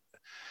Janet.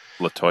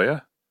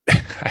 LaToya?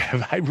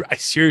 I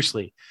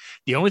seriously,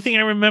 the only thing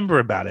I remember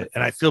about it,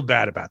 and I feel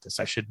bad about this,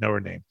 I should know her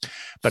name,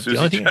 but Susie the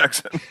only thing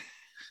Jackson.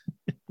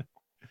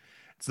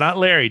 It's not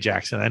Larry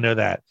Jackson, I know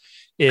that,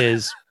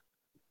 is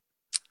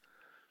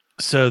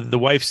so the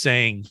wife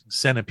sang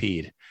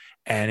Centipede,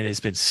 and it has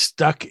been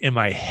stuck in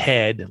my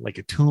head like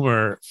a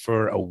tumor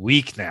for a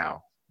week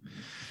now.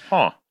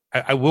 Huh.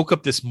 I woke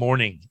up this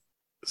morning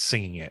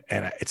singing it,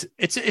 and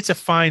it's a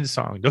fine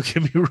song, don't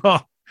get me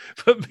wrong,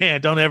 but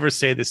man, don't ever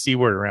say the C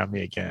word around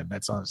me again.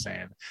 That's all I'm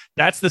saying.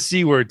 That's the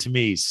C word to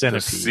me,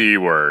 Centipede. The C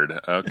word.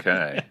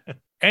 Okay.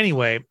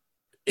 Anyway,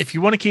 if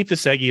you want to keep the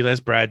Seggy, as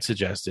Brad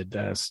suggested,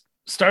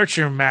 start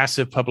your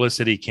massive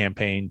publicity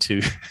campaign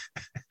to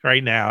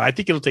right now. I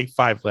think it'll take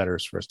 5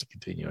 letters for us to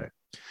continue it.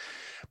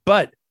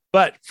 But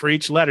for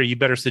each letter, you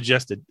better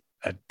suggest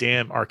a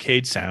damn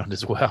arcade sound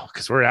as well,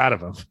 because we're out of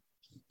them.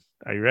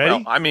 Are you ready?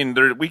 Well, I mean,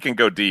 we can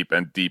go deep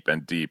and deep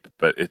and deep,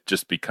 but it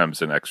just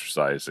becomes an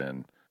exercise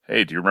in,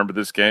 hey, do you remember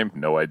this game?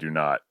 No, I do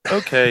not.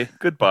 Okay,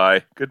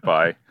 goodbye.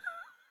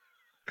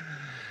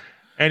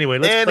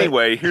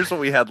 Anyway, here's what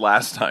we had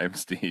last time,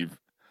 Steve.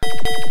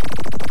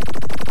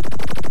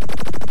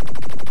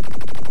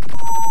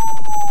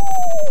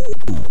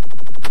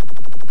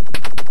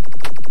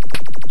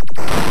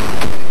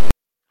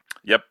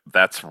 Yep,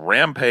 that's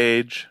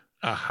Rampage.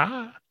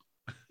 Aha.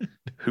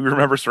 Who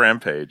remembers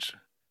Rampage?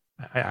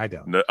 I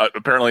don't. No,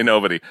 apparently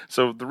nobody.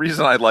 So the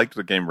reason I liked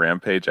the game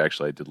Rampage,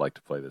 actually I did like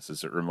to play this,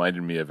 is it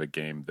reminded me of a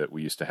game that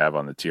we used to have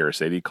on the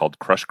TRS-80 called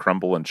Crush,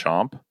 Crumble, and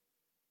Chomp.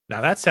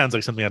 Now that sounds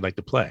like something I'd like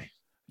to play.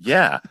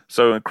 Yeah.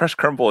 So in Crush,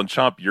 Crumble, and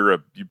Chomp,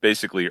 you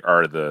basically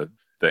are the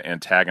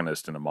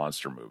antagonist in a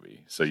monster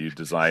movie. So you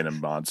design a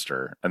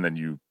monster, and then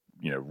you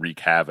wreak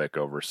havoc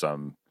over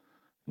some,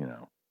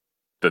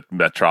 the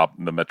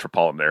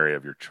metropolitan area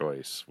of your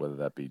choice, whether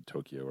that be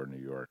Tokyo or New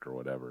York or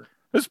whatever.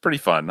 It was pretty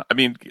fun. I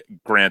mean,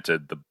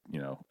 granted,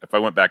 if I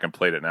went back and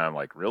played it now, I'm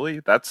like, really?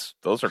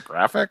 Those are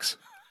graphics?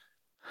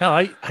 Hell,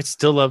 I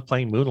still love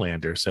playing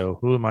Moonlander, so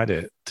who am I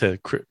to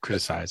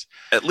criticize?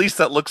 At least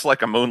that looks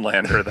like a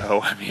Moonlander, though.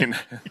 I mean,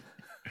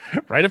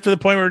 right up to the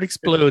point where it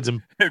explodes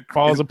and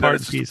falls apart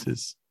in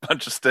pieces. A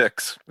bunch of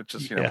sticks, which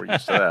is, we're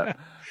used to that.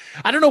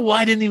 I don't know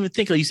why I didn't even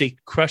think, like you say,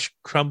 Crush,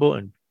 Crumble,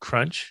 and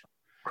Crunch.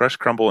 Crush,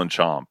 Crumble, and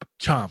Chomp.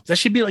 Chomp. That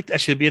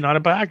should be an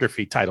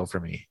autobiography title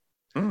for me.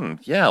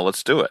 Yeah,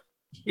 let's do it.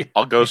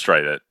 I'll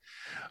ghostwrite it.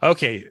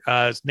 Okay,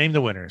 name the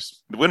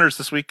winners. The winners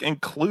this week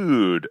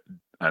include,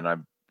 and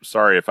I'm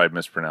sorry if I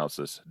mispronounced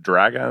this,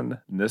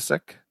 Dragan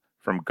Nisek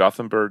from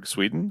Gothenburg,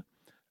 Sweden.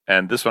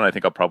 And this one I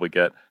think I'll probably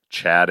get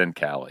Chad and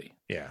Callie.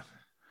 Yeah.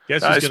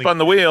 I spun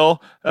the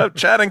wheel.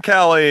 Chad and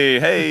Callie.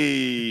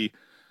 Hey.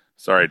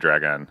 Sorry,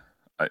 Dragan.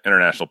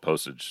 International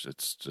postage.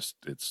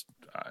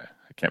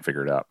 I can't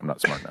figure it out. I'm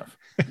not smart enough.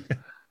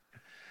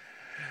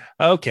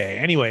 Okay.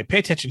 Anyway, pay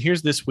attention.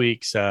 Here's this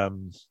week's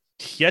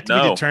yet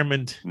to be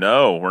determined.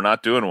 No, we're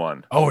not doing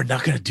one. Oh, we're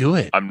not going to do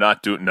it. I'm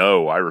not doing.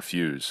 No, I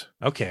refuse.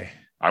 Okay.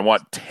 I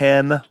want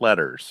 10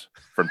 letters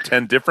from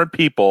 10 different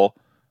people,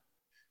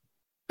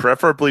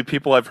 preferably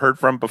people I've heard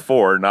from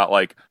before, not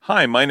like,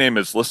 hi, my name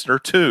is listener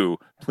 2.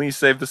 Please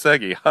save the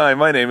Seggy. Hi,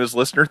 my name is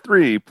listener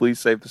 3. Please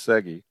save the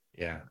Seggy.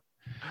 Yeah.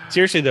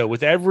 Seriously, though,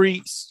 with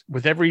every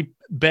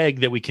beg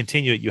that we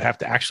continue it, you have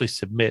to actually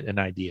submit an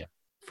idea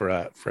for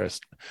a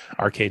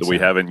arcade that we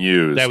haven't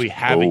used. That we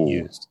haven't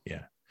used.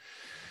 Yeah.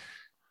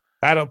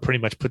 That'll pretty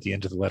much put the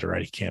end to the letter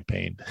writing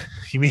campaign.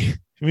 You mean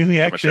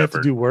we actually have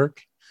to do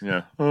work?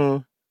 Yeah.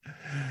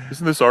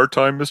 Isn't this our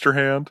time, Mr.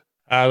 Hand?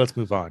 Let's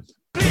move on.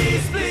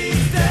 Please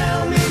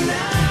tell me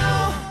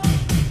now.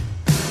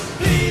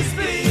 Please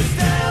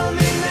tell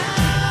me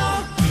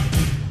now.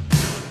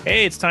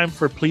 Hey, it's time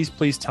for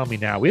Please Tell Me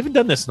Now. We haven't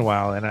done this in a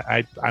while, and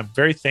I'm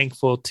very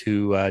thankful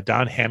to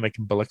Don Hammock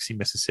in Biloxi,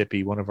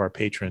 Mississippi, one of our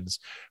patrons,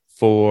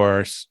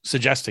 for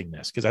suggesting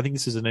this, because I think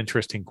this is an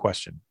interesting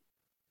question.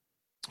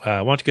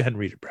 Why don't you go ahead and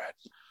read it, Brad?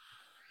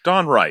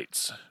 Don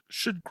writes,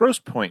 should Grosse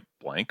Pointe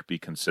Blank be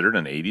considered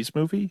an 80s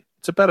movie?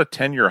 It's about a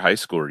 10-year high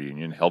school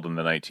reunion held in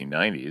the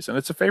 1990s, and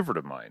it's a favorite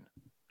of mine.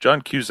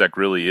 John Cusack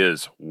really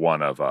is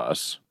one of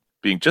us,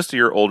 being just a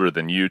year older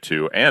than you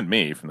two and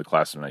me from the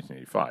class of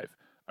 1985.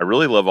 I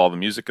really love all the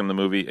music in the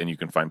movie, and you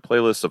can find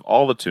playlists of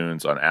all the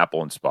tunes on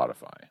Apple and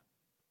Spotify.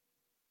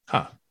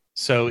 Huh.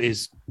 So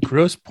is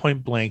Grosse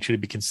Pointe Blank, should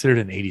it be considered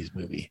an 80s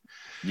movie?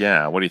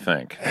 Yeah, what do you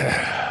think?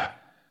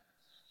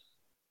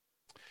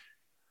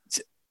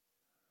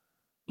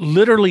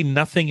 Literally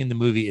nothing in the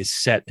movie is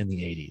set in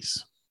the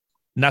 80s.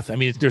 Nothing. I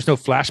mean, there's no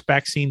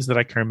flashback scenes that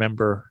I can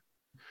remember.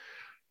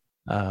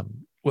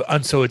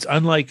 And so it's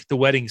unlike The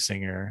Wedding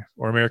Singer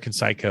or American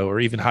Psycho or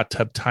even Hot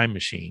Tub Time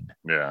Machine.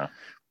 Yeah.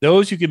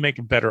 Those you can make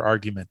a better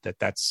argument that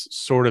that's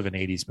sort of an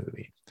 80s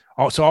movie.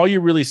 So all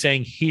you're really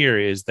saying here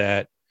is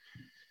that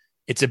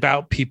it's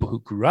about people who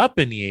grew up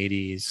in the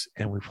 80s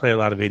and we play a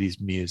lot of 80s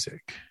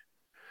music.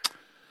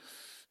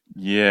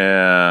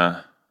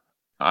 Yeah.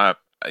 I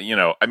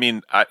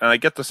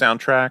get the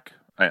soundtrack.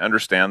 I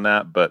understand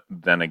that. But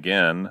then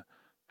again,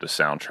 the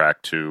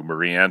soundtrack to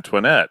Marie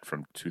Antoinette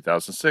from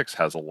 2006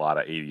 has a lot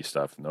of 80s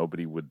stuff.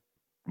 Nobody would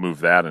move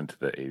that into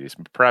the 80s.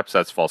 Perhaps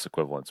that's false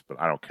equivalence, but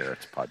I don't care.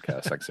 It's a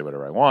podcast. I can say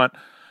whatever I want.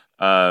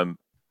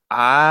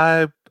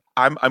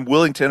 I'm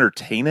willing to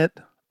entertain it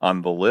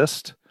on the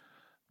list,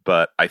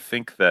 but I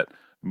think that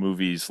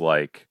movies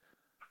like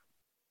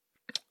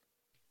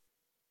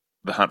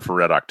The Hunt for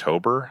Red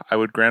October, I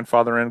would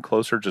grandfather in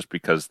closer just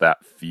because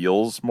that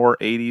feels more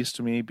 80s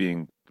to me,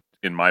 being,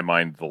 in my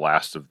mind, the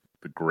last of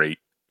the great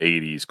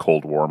 80s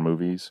Cold War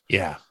movies.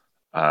 Yeah.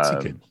 It's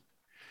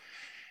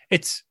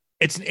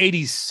an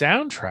 80s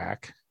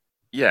soundtrack.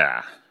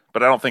 Yeah,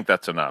 but I don't think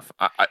that's enough.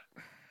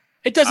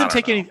 It doesn't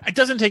take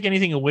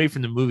anything away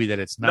from the movie that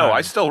it's not. No,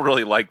 I still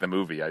really like the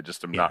movie. I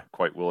just am not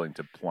quite willing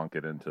to plunk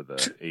it into the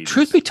 80s.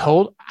 Truth be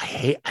told,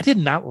 I did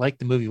not like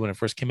the movie when it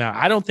first came out.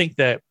 I don't think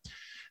that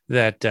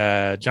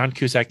John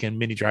Cusack and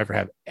Minnie Driver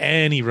have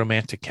any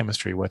romantic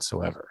chemistry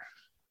whatsoever.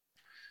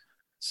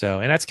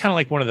 So, and that's kind of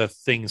like one of the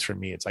things for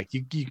me. It's like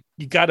you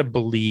got to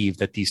believe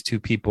that these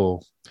two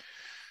people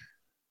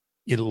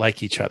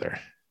like each other,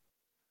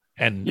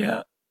 and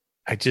yeah,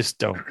 I just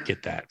don't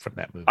get that from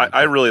that movie.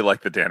 I really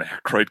like the Dan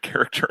Aykroyd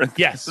character.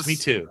 Yes, me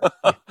too.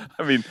 I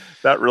mean,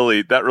 that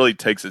really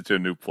takes it to a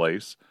new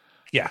place.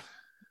 Yeah,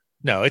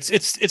 no, it's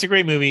a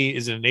great movie.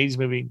 Is it an 80s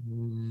movie?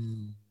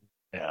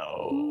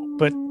 No,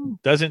 but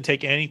doesn't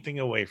take anything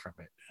away from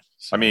it.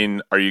 So. I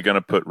mean, are you going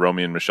to put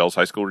Romy and Michelle's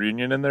high school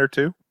reunion in there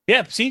too?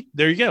 Yeah, see,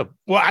 there you go.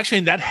 Well,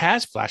 actually, that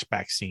has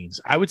flashback scenes.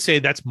 I would say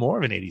that's more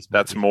of an 80s movie.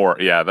 That's more,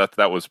 yeah,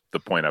 that was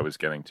the point I was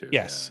getting to.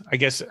 Yes, yeah. I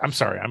guess, I'm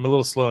sorry, I'm a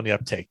little slow on the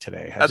uptake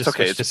today. That's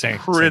okay, it's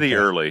pretty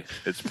early.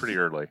 It's pretty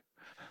early.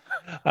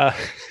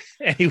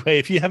 Anyway,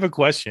 if you have a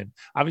question,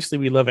 obviously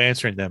we love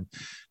answering them.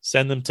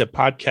 Send them to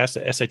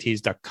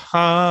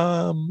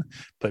podcast@sits.com,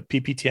 put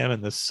PPTM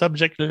in the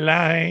subject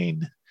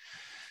line.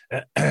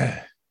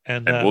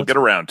 And we'll get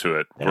around to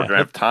it. We're going to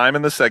have time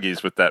in the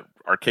seggies with that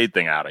arcade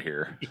thing out of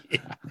here.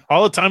 Yeah.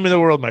 All the time in the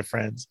world, my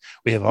friends.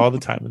 We have all the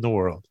time in the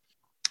world.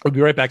 We'll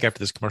be right back after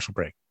this commercial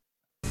break.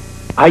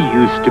 I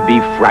used to be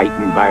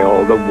frightened by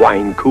all the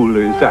wine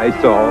coolers I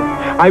saw.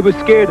 I was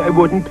scared I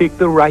wouldn't pick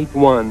the right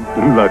one.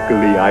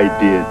 Luckily, I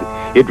did.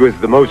 It was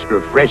the most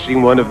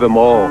refreshing one of them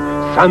all.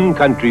 Sun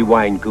Country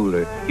Wine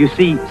Cooler. You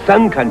see,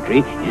 Sun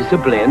Country is a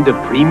blend of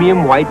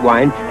premium white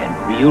wine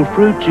and real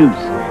fruit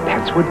juice.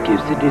 That's what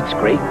gives it its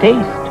great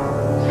taste.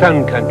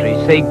 Sun Country,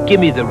 say, give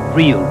me the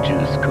real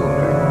juice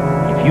cooler.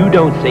 If you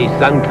don't say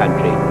Sun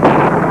Country,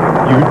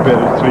 you'd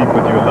better sleep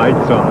with your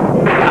lights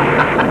on.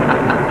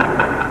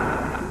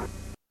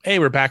 Hey,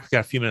 we're back. We've got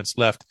a few minutes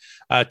left.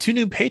 2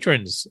 new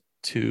patrons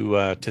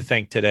to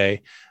thank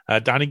today.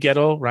 Donnie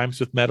Gettle,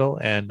 rhymes with metal,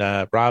 and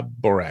Rob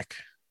Borek.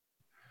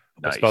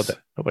 Nice. I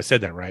hope I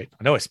said that right.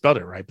 I know I spelled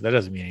it right, but that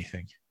doesn't mean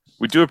anything.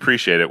 We do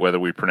appreciate it, whether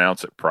we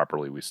pronounce it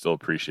properly. We still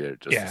appreciate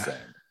it just the same.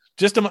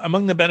 Just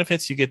among the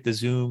benefits, you get the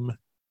Zoom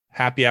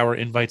happy hour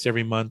invites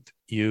every month.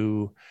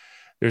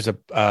 There's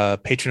a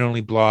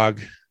patron-only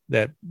blog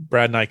that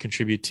Brad and I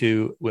contribute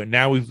to.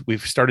 Now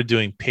we've started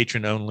doing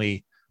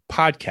patron-only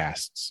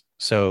podcasts.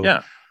 So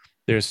yeah.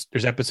 There's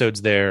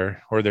episodes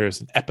there, or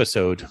there's an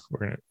episode. We're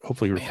going to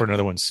hopefully record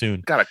another one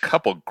soon. Got a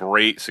couple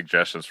great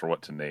suggestions for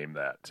what to name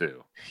that,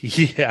 too.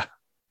 Yeah.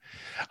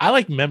 I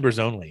like members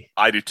only.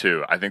 I do,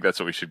 too. I think that's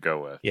what we should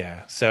go with.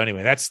 Yeah. So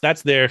anyway, that's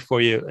there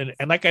for you.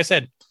 And like I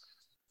said,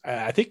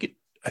 I think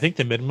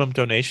the minimum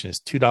donation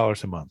is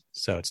 $2 a month.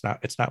 So it's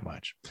not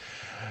much.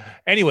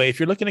 Anyway, if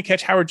you're looking to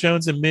catch Howard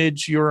Jones and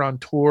Midge, you're on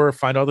tour.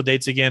 Find all the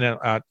dates again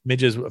at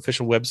Midge's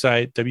official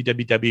website,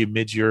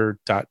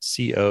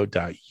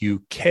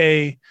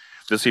 www.midgeyour.co.uk.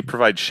 Does he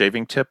provide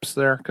shaving tips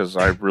there? Because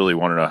I really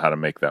want to know how to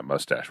make that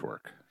mustache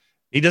work.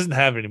 He doesn't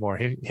have it anymore.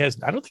 He has.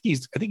 I think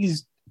he's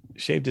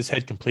shaved his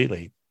head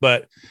completely.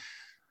 But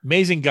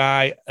amazing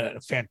guy, a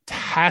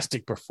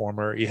fantastic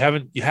performer. You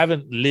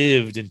haven't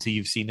lived until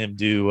you've seen him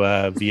do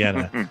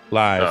Vienna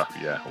live. Oh,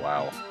 yeah,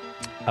 wow.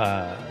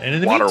 And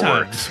in the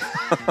Waterworks.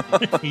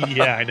 meantime,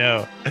 yeah, I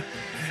know.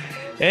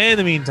 In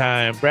the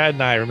meantime, Brad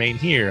and I remain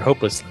here,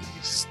 hopelessly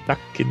stuck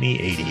in the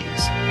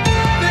 80s.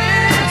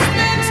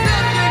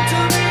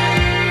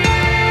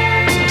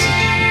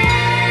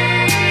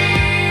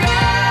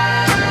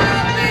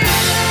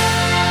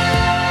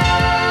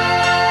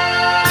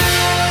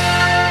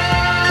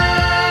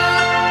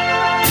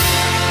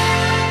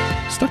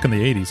 Stuck in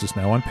the 80s is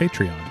now on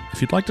Patreon.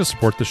 If you'd like to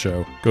support the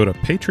show, go to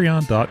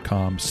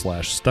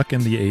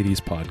patreon.com/stuckintheeighties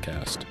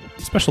podcast.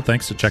 Special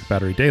thanks to Check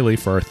Battery Daily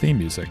for our theme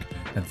music,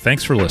 and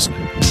thanks for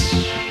listening.